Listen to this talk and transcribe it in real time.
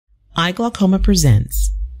Eye Glaucoma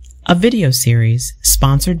presents a video series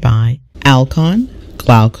sponsored by Alcon,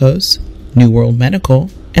 Glaukos, New World Medical,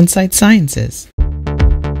 and Sight Sciences.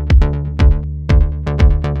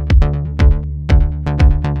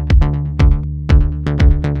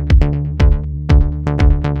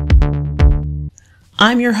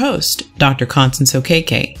 I'm your host, Dr. Constance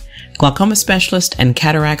Okeke, glaucoma specialist and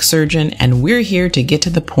cataract surgeon, and we're here to get to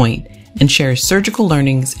the point and share surgical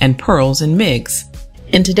learnings and pearls in MIGS.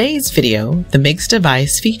 In today's video, the MIGS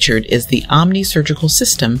device featured is the OMNI Surgical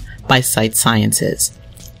System by Sight Sciences.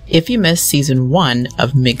 If you missed Season 1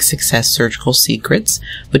 of MIGS Success Surgical Secrets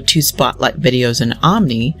with 2 spotlight videos on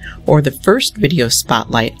OMNI, or the first video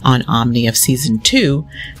spotlight on OMNI of Season 2,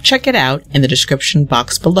 check it out in the description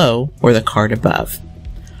box below or the card above.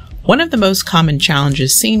 One of the most common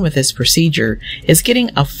challenges seen with this procedure is getting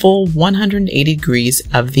a full 180 degrees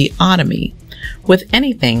of the otomy. With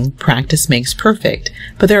anything, practice makes perfect,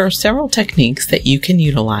 but there are several techniques that you can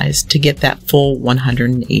utilize to get that full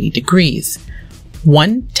 180 degrees.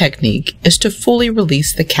 One technique is to fully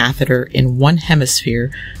release the catheter in one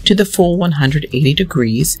hemisphere to the full 180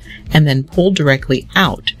 degrees and then pull directly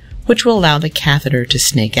out, which will allow the catheter to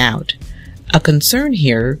snake out. A concern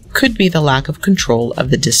here could be the lack of control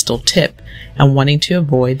of the distal tip and wanting to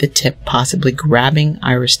avoid the tip possibly grabbing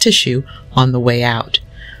iris tissue on the way out.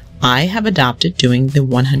 I have adopted doing the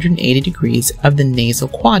 180 degrees of the nasal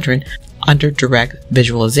quadrant under direct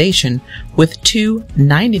visualization with 2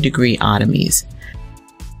 90-degree otomies.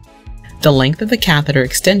 The length of the catheter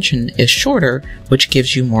extension is shorter, which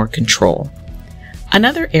gives you more control.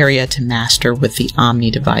 Another area to master with the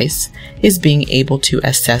OMNI device is being able to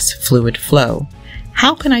assess fluid flow.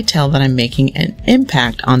 How can I tell that I'm making an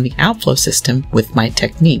impact on the outflow system with my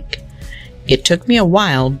technique? It took me a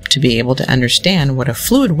while to be able to understand what a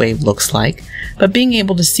fluid wave looks like, but being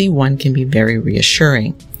able to see one can be very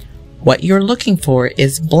reassuring. What you're looking for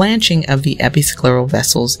is blanching of the episcleral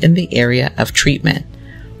vessels in the area of treatment.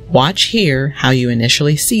 Watch here how you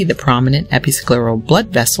initially see the prominent episcleral blood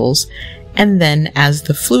vessels, and then as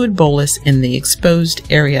the fluid bolus in the exposed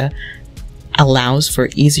area allows for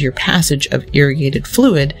easier passage of irrigated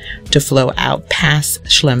fluid to flow out past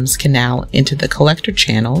Schlemm's canal into the collector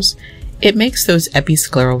channels, it makes those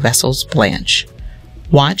episcleral vessels blanch.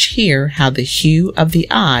 Watch here how the hue of the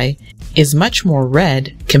eye is much more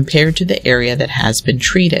red compared to the area that has been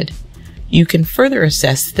treated. You can further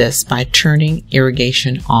assess this by turning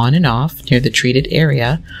irrigation on and off near the treated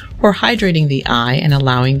area, or hydrating the eye and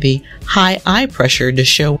allowing the high eye pressure to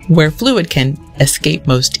show where fluid can escape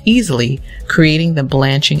most easily, creating the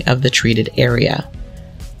blanching of the treated area.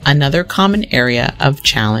 Another common area of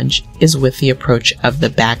challenge is with the approach of the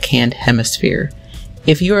backhand hemisphere.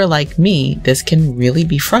 If you are like me, this can really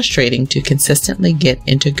be frustrating to consistently get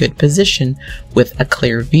into good position with a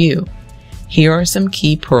clear view. Here are some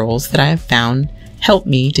key pearls that I have found help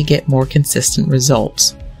me to get more consistent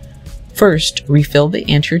results. First, refill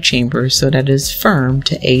the anterior chamber so that it is firm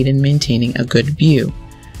to aid in maintaining a good view.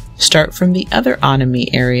 Start from the other otomy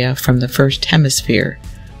area from the first hemisphere.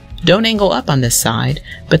 Don't angle up on this side,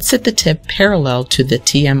 but sit the tip parallel to the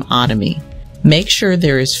TM otomy. Make sure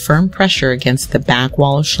there is firm pressure against the back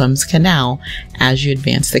wall of Schlemm's canal as you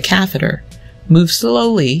advance the catheter. Move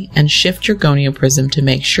slowly and shift your gonioprism to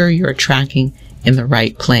make sure you are tracking in the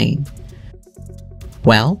right plane.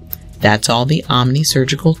 Well, that's all the OMNI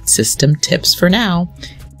Surgical System tips for now.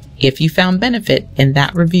 If you found benefit in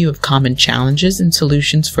that review of common challenges and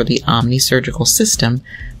solutions for the OMNI Surgical System,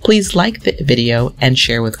 please like the video and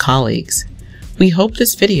share with colleagues. We hope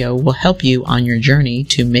this video will help you on your journey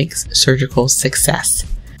to MIGS surgical success.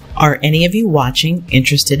 Are any of you watching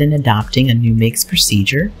interested in adopting a new MIGS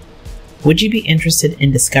procedure? Would you be interested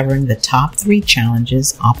in discovering the top 3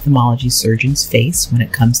 challenges ophthalmology surgeons face when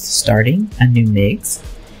it comes to starting a new MIGS?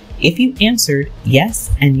 If you answered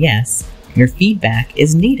yes and yes, your feedback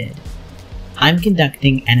is needed. I'm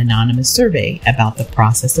conducting an anonymous survey about the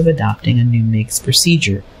process of adopting a new MIGS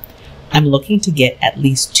procedure. I'm looking to get at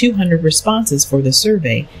least 200 responses for the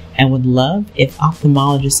survey and would love if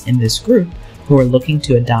ophthalmologists in this group who are looking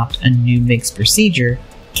to adopt a new MIGS procedure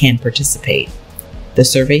can participate. The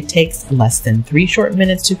survey takes less than 3 short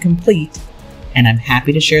minutes to complete, and I'm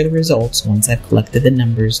happy to share the results once I've collected the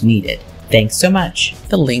numbers needed. Thanks so much.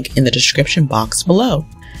 The link in the description box below.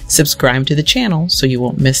 Subscribe to the channel so you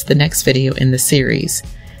won't miss the next video in the series.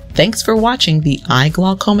 Thanks for watching the Eye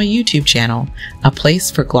Glaucoma YouTube channel, a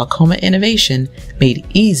place for glaucoma innovation made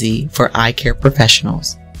easy for eye care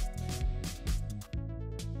professionals.